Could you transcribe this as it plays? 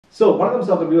So, Vanakkam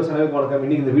Soccer viewers அனைவருக்கும் வணக்கம்.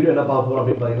 இன்னைக்கு இந்த வீடியோ என்ன பார்க்க போறோம்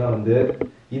அப்படின்னு பாத்தீங்கன்னா வந்து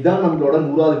இதான் நம்மளோட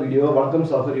 100வது வீடியோ Vanakkam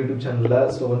Soccer YouTube சேனல்ல.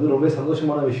 சோ வந்து ரொம்ப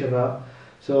சந்தோஷமான விஷயம் தான்.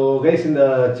 சோ गाइस இந்த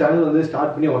சேனல் வந்து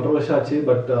ஸ்டார்ட் பண்ணி 1.5 வருஷம் ஆச்சு.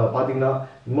 பட் பாத்தீங்கன்னா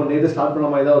இன்னும் நேத்து ஸ்டார்ட் பண்ண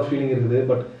மாதிரி தான் ஒரு ஃபீலிங் இருக்குது.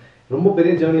 பட் ரொம்ப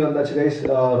பெரிய ஜர்னி வந்தாச்சு गाइस.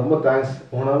 ரொம்ப தேங்க்ஸ்.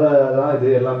 உங்களால தான்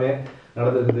இது எல்லாமே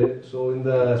நடந்துருக்குது. சோ இந்த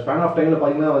ஸ்பான் ஆஃப் டைம்ல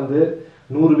பாத்தீங்கன்னா வந்து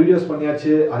 100 வீடியோஸ்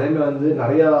பண்ணியாச்சு. அதே மாதிரி வந்து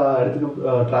நிறைய இடத்துக்கு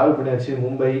டிராவல் பண்ணியாச்சு.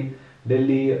 மும்பை,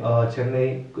 டெல்லி, சென்னை,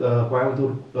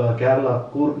 கோயம்புத்தூர், கேரளா,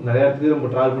 கூர்க் நிறைய இடத்துக்கு நம்ம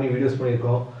ட்ராவல் பண்ணி வீடியோஸ்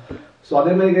பண்ணியிருக்கோம். ஸோ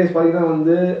அதே மாதிரி கைஸ் பார்த்தீங்கன்னா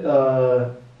வந்து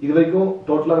இது வரைக்கும்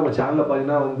டோட்டலாக நம்ம சேனலில்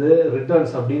பார்த்தீங்கன்னா வந்து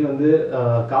ரிட்டர்ன்ஸ் அப்படின்னு வந்து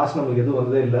காசு நம்மளுக்கு எதுவும்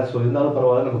வந்ததே இல்லை. ஸோ இருந்தாலும்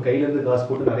பரவாயில்ல, நம்ம கையிலேருந்து காசு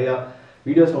போட்டு நிறையா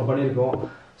வீடியோஸ் நம்ம பண்ணியிருக்கோம்.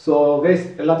 ஸோ கைஸ்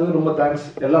எல்லாத்துக்கும் ரொம்ப தேங்க்ஸ்.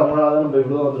 எல்லாம் அவங்களால தான் நம்ம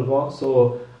இவ்வளோ வந்திருக்கோம். ஸோ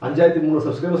 5300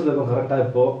 சப்ஸ்கிரைபர்ஸில் இருக்கோம் கரெக்டாக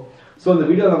இப்போது. ஸோ இந்த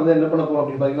வீடியோவில் வந்து என்ன பண்ண போகிறோம்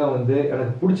அப்படின்னு பார்த்தீங்கன்னா வந்து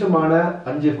எனக்கு பிடிச்சமான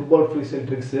 5 football free style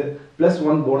tricks plus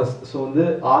 1 bonus. So வந்து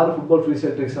 6 ஃபுட்பால் ஃப்ரீ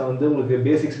ஸ்டைல் ட்ரிக்ஸாக வந்து உங்களுக்கு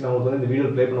பேசிக்ஸ் நான் உங்களுக்கு வந்து இந்த வீடியோ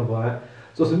ப்ளே பண்ண போகிறேன்.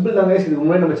 ஸோ சிம்பிள் தாங்க, இதுக்கு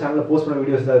முன்னாடி நம்ம சேனலில் போஸ்ட் பண்ண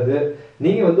வீடியோஸ் தான் இது.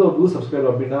 நீங்கள் வந்து ஒரு 2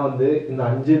 சப்ஸ்கிரைபர் அப்படின்னா வந்து இந்த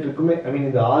 5 ட்ரிக்குமே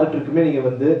இந்த 6 ட்ரிக்குமே நீங்கள்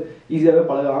வந்து ஈஸியாகவே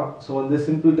பழகலாம். ஸோ வந்து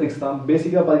சிம்பிள் ட்ரிக்ஸ் தான்.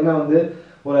 பேசிக்காக பார்த்தீங்கன்னா வந்து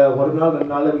ஒரு நாள் 2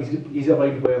 நாளில் ஈஸியாக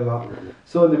பழகிட்டு போயிடலாம்.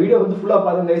 ஸோ இந்த வீடியோ வந்து ஃபுல்லாக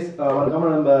பாருங்க கைஸ்.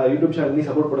 மறக்காமல் நம்ம யூடியூப் சேனல்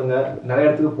சப்போர்ட் பண்ணுங்க, நிறைய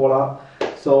இடத்துக்கு போகலாம்.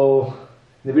 ஸோ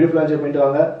இந்த வீடியோ ஃபுல்லாக என்ஜாய் பண்ணிட்டு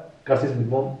வாங்க. கடைசி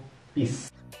சந்திப்போம். பீஸ்.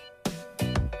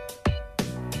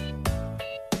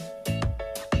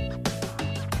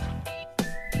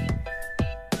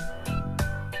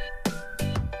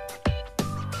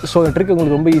 ஸோ இந்த ட்ரிக்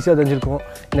உங்களுக்கு ரொம்ப ஈஸியாக தெரிஞ்சிருக்கும்.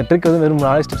 இந்த ட்ரிக் வந்து வெறும்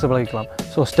 4 ஸ்டெப்ஸை பழகிக்கலாம்.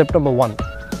 ஸோ ஸ்டெப் நம்பர் 1,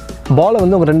 பாலை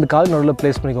வந்து உங்கள் 2 கால் நடுவில்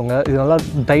ப்ளேஸ் பண்ணிக்கோங்க. இது நல்லா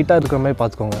டைட்டாக இருக்கிற மாதிரி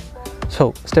பார்த்துக்கோங்க. ஸோ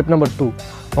ஸ்டெப் நம்பர் 2,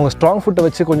 உங்கள் ஸ்ட்ராங் ஃபுட்டை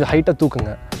வச்சு கொஞ்சம் ஹைட்டாக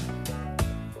தூக்குங்க.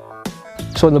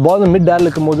 ஸோ இந்த பால் மிட் ஏரில்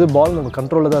இருக்கும் போது பால் நம்ம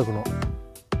கண்ட்ரோலில் தான் இருக்கணும்.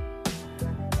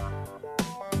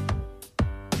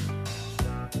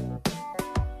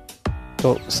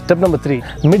 ஸோ ஸ்டெப் நம்பர் 3,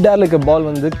 மிட் ஏரில் இருக்க பால்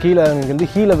வந்து கீழே நீங்கள் வந்து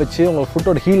ஹீலை வச்சு உங்கள்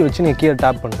ஃபுட்டோட ஹீல் வச்சு நீங்கள் கீழே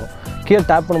டேப் பண்ணணும். கீழே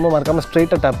டேப் பண்ணும்போது மறக்காமல்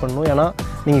ஸ்ட்ரைட்டாக டேப் பண்ணணும். ஏன்னா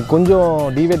நீங்கள் கொஞ்சம்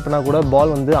டீவேட் பண்ணால் கூட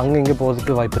பால் வந்து அங்கே இங்கே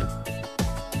போகிறதுக்கு வாய்ப்பு இருக்குது.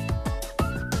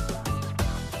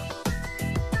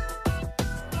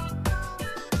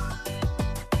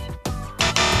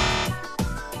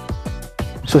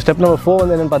 ஸோ ஸ்டெப் நம்பர் 4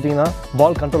 வந்து என்னென்னு பார்த்தீங்கன்னா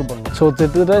பால் கண்ட்ரோல் பண்ணணும். ஸோ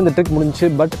திட்டத்தட்ட இந்த ட்ரிக் முடிஞ்சு.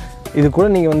 பட் இது கூட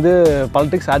நீங்கள் வந்து பல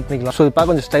ட்ரிக்ஸ் ஆட் பண்ணிக்கலாம். ஸோ இது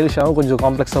பார்க்க கொஞ்சம் ஸ்டைலிஷாகவும் கொஞ்சம்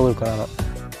காம்ப்ளெக்ஸாகவும் இருக்கும். அதனால்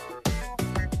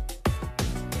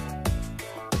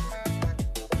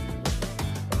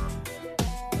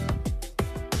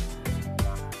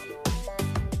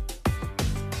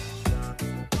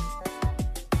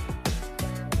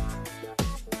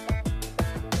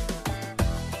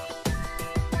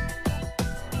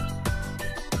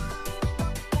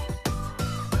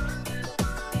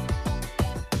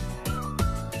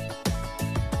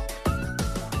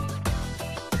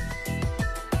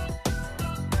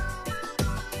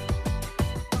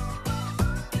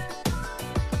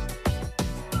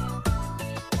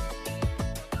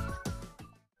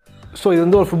ஸோ இது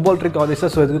வந்து ஒரு ஃபுட்பால் ட்ரிக் ஆல்வேஸாக.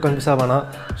 ஸோ எதுக்கு கன்ஃபியூஸ் ஆகலாம்.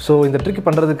 ஸோ இந்த ட்ரிக்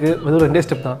பண்ணுறதுக்கு வெறும் 2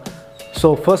 ஸ்டெப் தான். ஸோ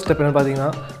ஃபர்ஸ்ட் ஸ்டெப் என்ன பார்த்தீங்கன்னா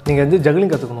நீங்கள் வந்து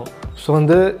ஜகிலிங் கற்றுக்கணும். ஸோ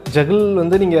வந்து ஜகில்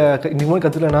வந்து நீங்கள் இந்த மாதிரி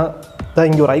கற்றுக்கலன்னா தான்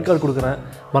இங்கே ஒரு ஐ கார்டு கொடுக்குறேன்,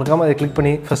 மறக்காமல் அதை கிளிக்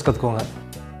பண்ணி ஃபர்ஸ்ட் கற்றுக்கோங்க.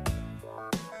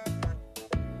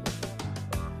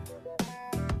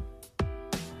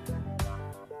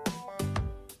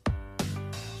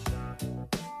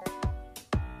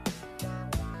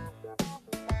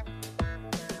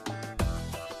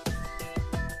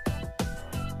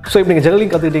 ஸோ இப்போ நீங்கள்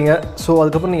ஜகிலிங் கற்றுக்கிட்டீங்க. ஸோ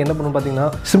அதுக்கப்புறம் நீங்கள் என்ன பண்ணணும் பார்த்தீங்கன்னா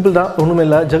சிம்பிள் தான், ஒன்றுமே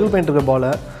இல்லை. ஜகில் பண்ணிட்டு இருக்க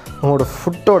பாலை உங்களோட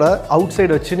ஃபுட்டோட அவுட்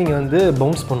சைடு வச்சு நீங்கள் வந்து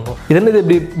பவுன்ஸ் பண்ணணும். இது என்னது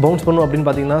எப்படி பவுன்ஸ் பண்ணணும் அப்படின்னு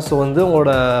பார்த்தீங்கன்னா, ஸோ வந்து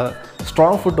உங்களோட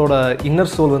ஸ்ட்ராங் ஃபுட்டோட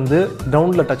இன்னர் சோல் வந்து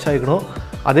கிரவுண்டில் டச் ஆகிக்கணும்.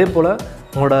 அதே போல்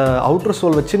உங்களோட அவுட்டர்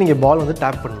சோல் வச்சு நீங்கள் பால் வந்து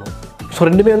டேப் பண்ணணும்.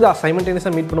 ஸோ ரெண்டுமே வந்து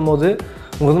சைமல்டேனியஸாக மீட் பண்ணும்போது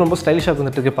உங்களுக்கு வந்து ரொம்ப ஸ்டைலிஷாக இருக்கும்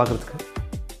இந்த ட்ரிக்கை பார்க்குறதுக்கு.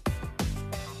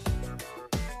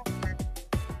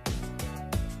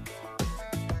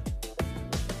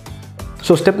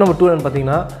 ஸோ ஸ்டெப் நம்பர் 2 என்னன்னு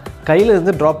பார்த்தீங்கன்னா கையில்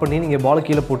இருந்து ட்ராப் பண்ணி நீங்கள் பாலை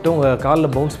கீழே போட்டு உங்கள்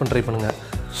காலில் பவுன்ஸ் பண்ண ட்ரை பண்ணுங்கள்.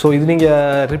 ஸோ இது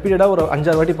நீங்கள் ரிப்பீட்டடாக ஒரு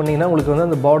 5-6 வாட்டி பண்ணிங்கன்னா உங்களுக்கு வந்து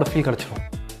அந்த பாலோட ஃபீல் கிடச்சிரும்.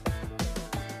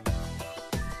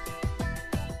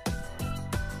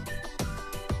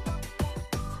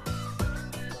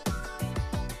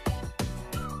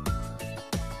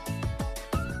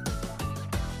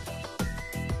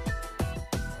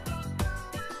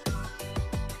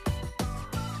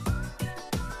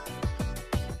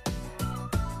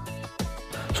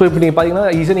 ஸோ இப்போ நீங்கள் பார்த்தீங்கன்னா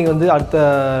ஈஸியாக நீங்கள் வந்து அடுத்த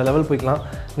லெவல் போய்க்கலாம்.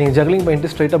 நீங்கள் ஜக்லிங் பண்ணிட்டு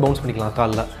ஸ்ட்ரைட்டாக பவுன்ஸ் பண்ணிக்கலாம்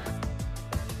காலில்.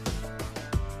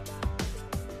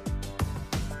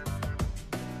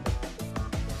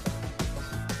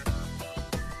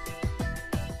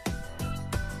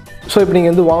 ஸோ இப்போ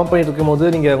நீங்கள் வந்து வார்ம் பண்ணிட்டு இருக்கும்போது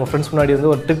நீங்கள் உங்கள் ஃப்ரெண்ட்ஸ் முன்னாடி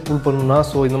வந்து ஒரு ட்ரிக் புல் பண்ணணும்னா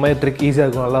ஸோ இந்த மாதிரி ட்ரிக் ஈஸியாக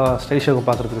இருக்கும், நல்லா ஸ்டைலிஷாக இருக்கும்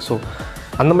பார்க்குறதுக்கு. ஸோ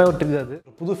அந்த மாதிரி ஒரு ட்ரிக் அது.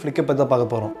 புது ஃப்ளிக்கை பற்றி தான்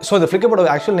பார்க்க போகிறோம். ஸோ இந்த ஃப்ளிக்கப்போட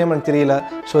ஆக்சுவல் நேம் எனக்கு தெரியல.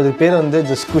 ஸோ இது பேர் வந்து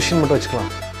ஜஸ்ட் குஷன் மட்டும்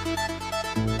வச்சுக்கலாம்.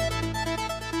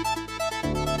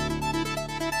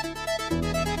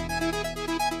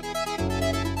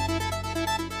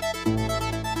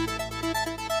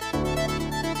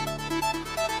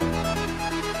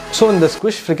 ஸோ இந்த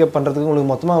ஸ்குவிஷ் ஃப்ளிக்கப் பண்ணுறதுக்கு உங்களுக்கு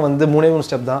மொத்தமாக வந்து 3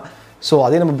 ஸ்டெப் தான். ஸோ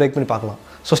அதே நம்ம பிரேக் பண்ணி பார்க்கலாம்.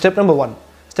 ஸோ ஸ்டெப் நம்பர்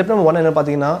 1 என்ன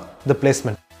பார்த்தீங்கன்னா த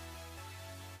பிளேஸ்மெண்ட்.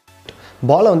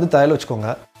 பாலை வந்து தரையில் வச்சுக்கோங்க.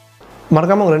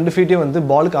 மறக்காமல் உங்கள் 2 ஃபீட்டையும் வந்து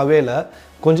பாலுக்கு அவேல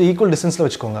கொஞ்சம் ஈக்குவல் டிஸ்டன்ஸில்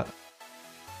வச்சுக்கோங்க.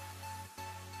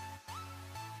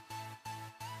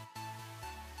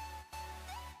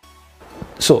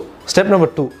 So step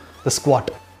number 2 the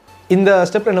squad. இந்த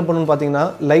ஸ்டெப்பில் என்ன பண்ணணும்னு பார்த்தீங்கன்னா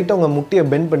லைட்டாக உங்கள் முட்டியை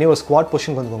பெண்ட் பண்ணி ஒரு ஸ்குவாட்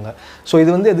பொசிஷனுக்கு வந்துக்கோங்க. ஸோ இது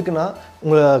வந்து எதுக்குன்னா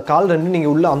உங்கள் கால் 2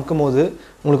 நீங்கள் உள்ளே அமுக்கும் போது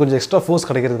உங்களுக்கு கொஞ்சம் எக்ஸ்ட்ரா ஃபோர்ஸ்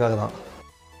கிடைக்கிறதுக்காக தான்.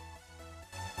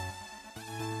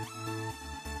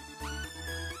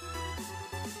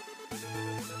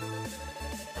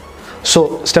 ஸோ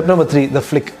ஸ்டெப் நம்பர் 3 த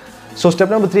ஃப்ளிக். ஸோ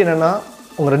ஸ்டெப் நம்பர் 3 என்னென்னா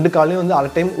உங்கள் 2 காலையும் வந்து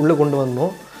அரை டைம் உள்ளே கொண்டு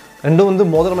வரணும். 2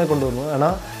 வந்து மோதிர மாதிரி கொண்டு வரணும்.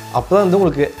 ஏன்னா அப்போ தான் வந்து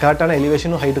உங்களுக்கு கரெக்டான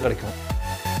எலிவேஷனும் ஹைட்டும் கிடைக்கும்.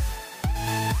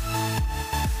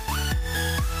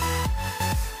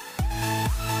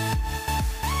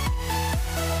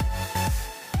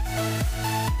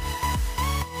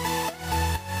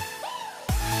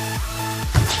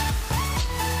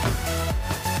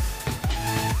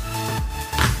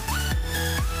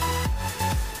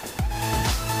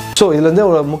 ஸோ இதில் வந்து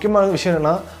ஒரு முக்கியமான விஷயம்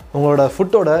என்னென்னா உங்களோட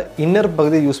ஃபுட்டோட இன்னர்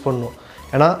பகுதியை யூஸ் பண்ணணும்.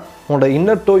 ஏன்னா உங்களோட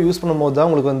இன்னர் டோ யூஸ் பண்ணும்போது தான்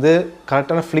உங்களுக்கு வந்து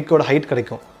கரெக்டான ஃப்ளிக்கோட ஹைட்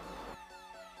கிடைக்கும்.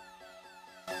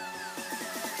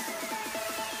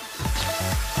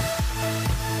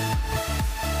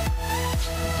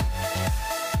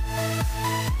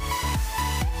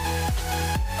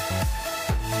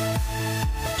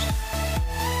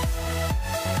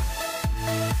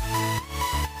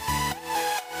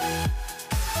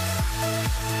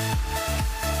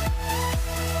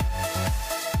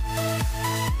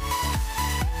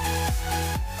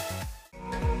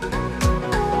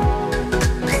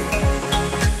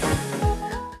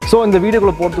 ஸோ இந்த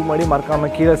வீடியோக்குள்ளே போகிறதுக்கு முன்னாடி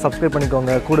மறக்காமல் கீழே சப்ஸ்கிரைப்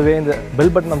பண்ணிக்கோங்க. கூடவே இந்த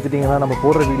பெல் பட்டன் அமைச்சிட்டிங்கன்னா நம்ம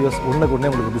போடுற வீடியோஸ் உடனே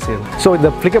உங்களுக்கு வந்து சேரும். ஸோ இந்த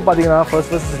ஃப்ளிக்கை பார்த்தீங்கன்னா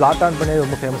ஃபர்ஸ்ட் ஸ்லாட்டான் பண்ணி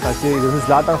ரொம்ப ஃபேமஸ் ஆச்சு. இது வந்து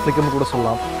ஸ்லாட்டான் ஃப்ளிக்கம்னு கூட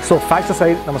சொல்லலாம். ஸோ ஃபேக்ட்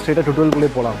சைட் நம்ம ஸ்ட்ரெயிட்டாக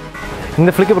டுட்டோரியல்குள்ளே போகலாம்.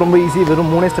 இந்த ஃப்ளிக்கப் ரொம்ப ஈஸி,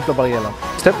 வெறும் 3 ஸ்டெப்பில் பழகிடலாம்.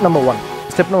 ஸ்டெப் நம்பர்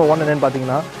 1 என்னென்னு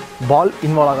பார்த்தீங்கன்னா பால்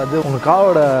இன்வால்வ் ஆகாது, உங்கள்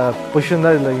காலோட பொசிஷன்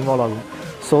தான் இதில் இன்வால்வ் ஆகும்.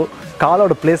 ஸோ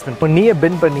காலோட பிளேஸ்மெண்ட் இப்போ நீயே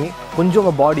பெண்ட் பண்ணி கொஞ்சம்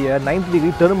உங்கள் பாடியை 90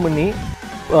 டிகிரி டர்ன் பண்ணி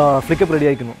ஃப்ளிக்கப் ரெடி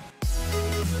ஆகிக்கணும்.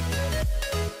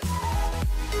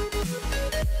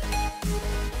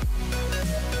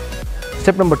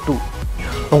 ஸ்டெப் நம்பர் 2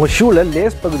 உங்கள் ஷூவில்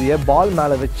லேஸ் பகுதியை பால்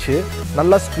மேலே வச்சு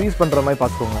நல்லா ஸ்க்வீஸ் பண்ணுற மாதிரி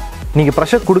பார்த்துக்கோங்க. நீங்கள்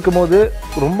ப்ரெஷர் கொடுக்கும் போது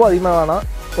ரொம்ப அதிகமாக வேணால்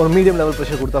ஒரு மீடியம் லெவல்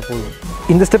ப்ரெஷர் கொடுத்தா போதும்.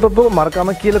 இந்த ஸ்டெப்பப்போ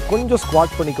மறக்காமல் கீழே கொஞ்சம்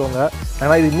ஸ்குவாட் பண்ணிக்கோங்க.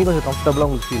 ஏன்னா இது இன்னும் கொஞ்சம் கம்ஃபர்டபுளாக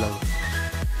உங்களுக்கு ஃபீல் ஆகும்.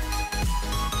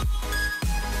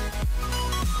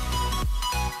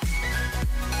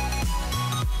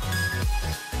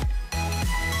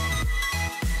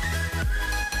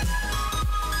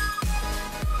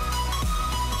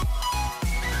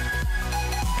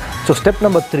 ஸோ ஸ்டெப்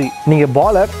நம்பர் 3 நீங்கள்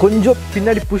பாலை கொஞ்சம்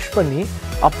பின்னாடி புஷ் பண்ணி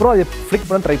அப்புறம் அதை ஃப்ளிக்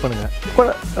பண்ண ட்ரை பண்ணுங்கள். இப்போ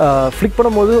ஃப்ளிக்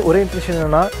பண்ணும்போது ஒரே இன்ட்ரெஸ்ட்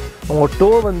என்னென்னா உங்கள் டோ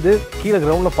வந்து கீழே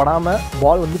கிரவுண்டில் படாமல்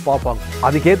பால் வந்து பாப் ஆகும்.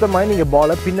 அதுக்கேற்ற மாதிரி நீங்கள்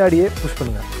பாலை பின்னாடியே புஷ்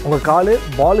பண்ணுங்கள். உங்கள் கால்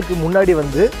பாலுக்கு முன்னாடி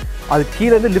வந்து அது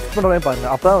கீழேருந்து லிஃப்ட் பண்ணுற மாதிரி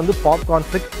பாருங்கள். அப்போ தான் வந்து பாப்கார்ன்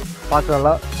ஃப்ளிக் பார்க்க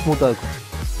நல்லா ஸ்மூத்தாக இருக்கும்.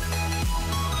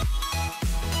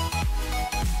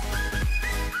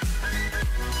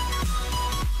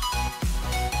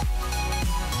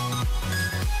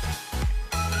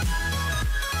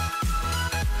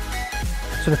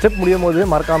 ஸோ இந்த ஸ்டெப் முடியும் போது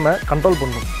மறக்காமல் கண்ட்ரோல்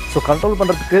பண்ணணும். ஸோ கண்ட்ரோல்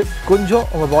பண்ணுறதுக்கு கொஞ்சம்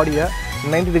உங்கள் பாடியை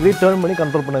 90 டிகிரி டர்ன் பண்ணி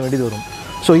கண்ட்ரோல் பண்ண வேண்டியது வரும்.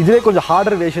 ஸோ இதுவே கொஞ்சம்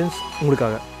ஹார்டர் வேஷன்ஸ்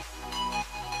உங்களுக்காக.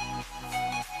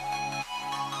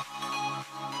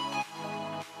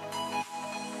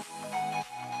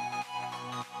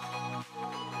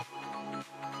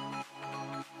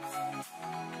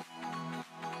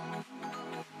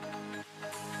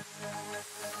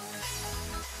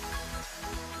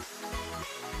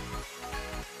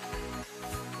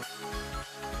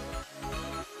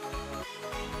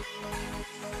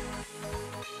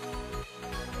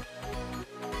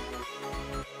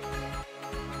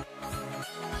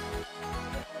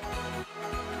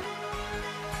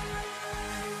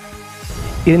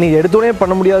 இது நீங்கள் எடுத்தோடனே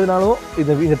பண்ண முடியாதுனாலும்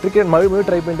இந்த ட்ரிக்கை மறுபடியும்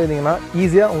ட்ரை பண்ணிட்டு இருந்தீங்கன்னா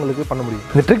ஈஸியாக உங்களுக்கு பண்ண முடியும்.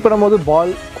 இந்த ட்ரிக் பண்ணும்போது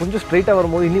பால் கொஞ்சம் ஸ்ட்ரைட்டாக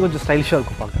வரும்போது இன்னும் கொஞ்சம் ஸ்டைலிஷாக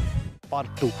இருக்கும் பார்க்க. பார்ட்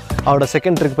 2 அவரோட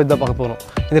செகண்ட் ட்ரிக் பற்றி தான் பார்க்க போகிறோம்.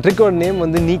 இந்த ட்ரிக்கோட நேம்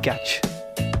வந்து நீ கேட்ச்.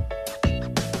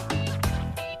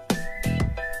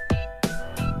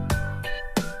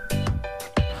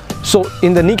 ஸோ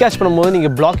இந்த நீ கேட்ச் பண்ணும்போது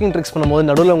நீங்கள் பிளாக்கிங் ட்ரிக்ஸ் பண்ணும்போது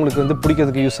நடுவில் உங்களுக்கு வந்து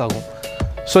பிடிக்கிறதுக்கு யூஸ் ஆகும்.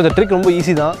 ஸோ இந்த ட்ரிக் ரொம்ப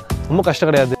ஈஸி தான், ரொம்ப கஷ்டம்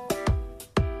கிடையாது.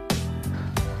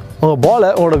 உங்கள் பாலை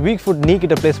உங்களோட வீக் ஃபுட் நீ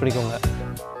கிட்ட ப்ளேஸ் பண்ணிக்கோங்க.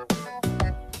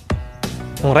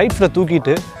 உங்கள் ரைட் ஃபுட்டை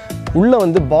தூக்கிட்டு உள்ளே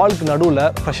வந்து பாலுக்கு நடுவில்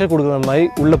ப்ரெஷர் கொடுக்குற மாதிரி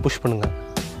உள்ளே புஷ் பண்ணுங்கள்.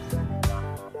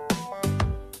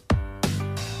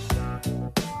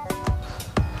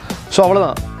 ஸோ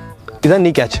அவ்வளோதான், இதுதான்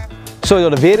நீ கேட்ச். ஸோ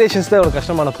இதோட வேரியேஷன்ஸ் தான் ஒரு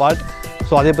கஷ்டமான பார்ட்.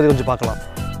 ஸோ அதை பற்றி கொஞ்சம் பார்க்கலாம்.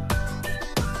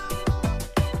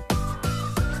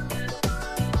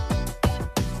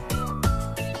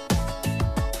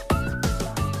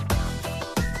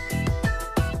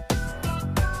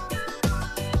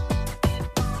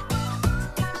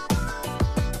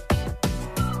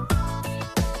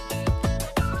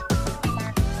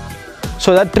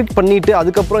 ஸோ எதாவது ட்ரிக் பண்ணிவிட்டு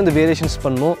அதுக்கப்புறம் இந்த வேரியேஷன்ஸ்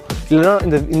பண்ணணும். இல்லைனா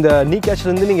இந்த நீ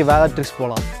கேட்ச்லேருந்து நீங்கள் வேறு ட்ரிக்ஸ்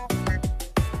போகலாம்.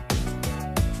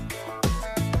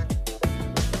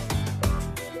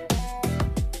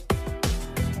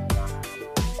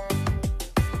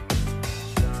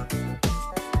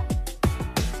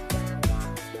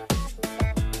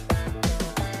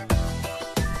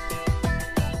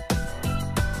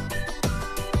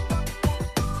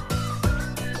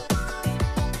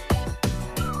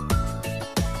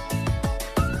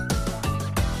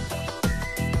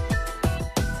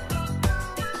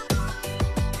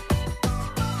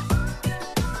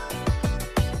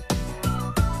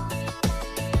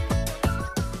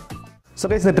 ஸோ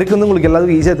கைஸ் இந்த ட்ரிக் வந்து உங்களுக்கு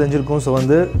எல்லாத்துக்கும் ஈஸியாக தெரிஞ்சிருக்கும். ஸோ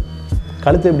வந்து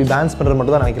கழுத்தை இப்படி பேலன்ஸ் பண்ணுறது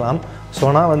மட்டும் தான் நினைக்கலாம். ஸோ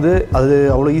ஆனால் வந்து அது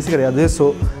அவ்வளோ ஈஸி கிடையாது. ஸோ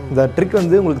இந்த ட்ரிக்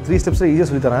வந்து உங்களுக்கு 3 ஸ்டெப்ஸில் ஈஸியாக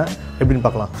சொல்லித்தரேன், எப்படின்னு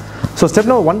பார்க்கலாம். ஸோ ஸ்டெப்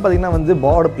நம்பர் 1 பார்த்தீங்கன்னா வந்து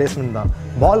பாலோட பிளேஸ்மெண்ட் தான்.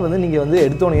 பால் வந்து நீங்கள் வந்து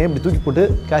எடுத்தோடனே இப்படி தூக்கி போட்டு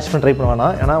கேட்ச் பண்ண ட்ரை பண்ண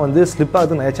வேணாம், ஏன்னா வந்து ஸ்லிப்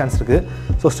ஆகிறது நிறைய சான்ஸ் இருக்குது.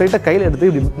 ஸோ ஸ்ட்ரைட்டாக கையில்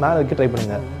எடுத்து இப்படி மேலே வைக்க ட்ரை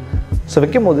பண்ணுங்கள். ஸோ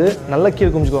வைக்கும் போது நல்லா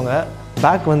கீழே குமிச்சிக்கோங்க.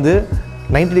 பேக் வந்து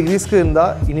 90 டிகிரிஸ்க்கு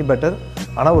இருந்தால் இனி பெட்டர்,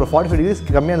 ஆனால் ஒரு 45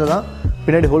 டிகிரிஸ்க்கு கம்மியாக இருந்தால் தான்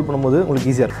பின்னாடி ஹோல்ட் பண்ணும்போது உங்களுக்கு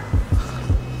ஈஸியாக இருக்கும்.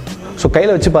 ஸோ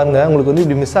கையில் வச்சு பாருங்கள், உங்களுக்கு வந்து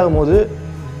இப்படி மிஸ் ஆகும்போது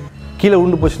கீழே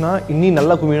உண்டு போச்சுன்னா இன்னும்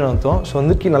நல்லா குமியணும் அர்த்தம். ஸோ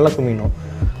வந்து கீழே நல்லா குமியணும்.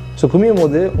 ஸோ குமியும்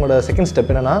போது உங்களோட செகண்ட் ஸ்டெப்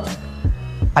என்னென்னா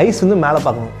ஐஸ் வந்து மேலே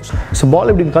பார்க்கணும். ஸோ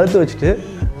பால் இப்படி கழுத்து வச்சுட்டு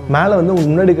மேலே வந்து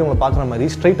உங்களுக்கு முன்னாடி இருக்கிறவங்க பார்க்குற மாதிரி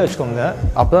ஸ்ட்ரைட்டாக வச்சுக்கோங்க.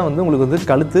 அப்போ தான் வந்து உங்களுக்கு வந்து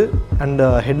கழுத்து அண்ட்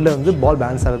ஹெட்டில் வந்து பால்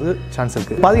பேலன்ஸ் ஆகிறதுக்கு சான்ஸ்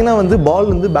இருக்குது. பார்த்தீங்கன்னா வந்து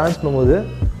பால் வந்து பேலன்ஸ் பண்ணும்போது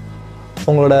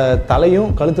உங்களோட தலையும்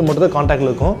கழுத்து மட்டும் தான்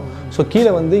கான்டாக்டில் இருக்கும். ஸோ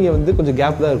கீழே வந்து இங்கே வந்து கொஞ்சம்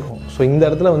கேப் தான் இருக்கும். ஸோ இந்த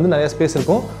இடத்துல வந்து நிறையா ஸ்பேஸ்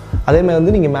இருக்கும். அதேமாதிரி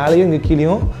வந்து நீங்கள் மேலேயும் இங்கே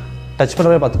கீழேயும் டச்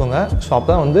பண்ணுறவே பார்த்துக்கோங்க. ஸோ அப்போ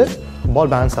தான் வந்து பால்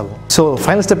பேலன்ஸ் ஆகும். ஸோ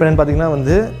ஃபைனல் ஸ்டெப் என்னென்னு பார்த்தீங்கன்னா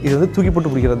வந்து இது வந்து தூக்கி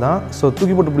போட்டு பிடிக்கிறது தான். ஸோ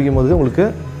தூக்கி போட்டு பிடிக்கும் போது உங்களுக்கு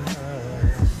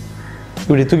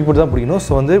இப்படி தூக்கி போட்டு தான் பிடிக்கணும்.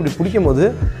 ஸோ வந்து இப்படி பிடிக்கும் போது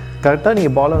கரெக்டாக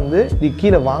நீங்கள் பாலை வந்து இப்படி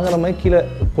கீழே வாங்குற மாதிரி கீழே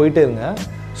போயிட்டே இருங்க.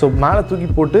 ஸோ மேலே தூக்கி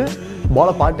போட்டு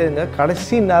பாலை பாட்டே இருங்க,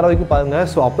 கடைசி நேரம் வரைக்கும் பாருங்கள்.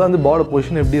 ஸோ அப்போ வந்து பாலோட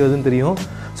பொசிஷன் எப்படி வருதுன்னு தெரியும்.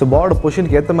 ஸோ பாலோட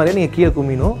பொசிஷனுக்கு ஏற்ற மாதிரியே நீங்கள் கீழே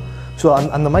குமியணும். ஸோ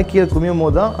அந்த மாதிரி கீழே குமியும்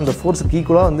போது தான் அந்த ஃபோர்ஸுக்கு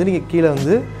ஈக்குவலாக வந்து நீங்கள் கீழே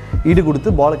வந்து ஈடு கொடுத்து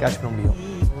பாலை கேட்ச் பண்ண முடியும்.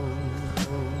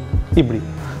 இப்படி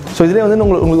ஸோ இதிலே வந்து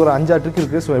உங்களுக்கு ஒரு 5-6 ட்ரிக்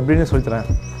இருக்குது. ஸோ எப்படின்னு சொல்லித்தரேன்.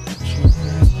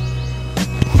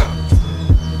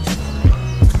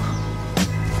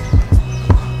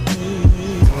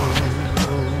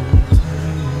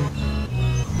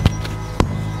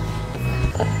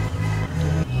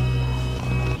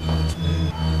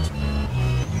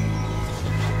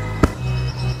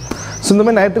 ஸோ இந்த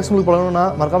மாதிரி நிறைய ட்ரிக்ஸ் உங்களுக்கு பழகணும்னா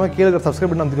மறக்காமல் கீழே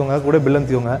சப்ஸ்கிரைப் பண்ணி அமைத்துக்கோங்க, கூட பெல்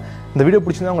அமைத்துக்கோங்க. இந்த வீடியோ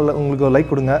பிடிச்சிருந்தா உங்களுக்கு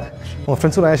லைக் கொடுங்க, உங்கள்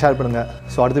ஃப்ரெண்ட்ஸுக்கு நிறைய ஷேர் பண்ணுங்கள்.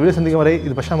 ஸோ அடுத்த வீடியோ சந்திக்கும் வரை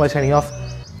இது பஷா மாதிரி ஷைனிங் ஆஃப்.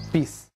 பீஸ்.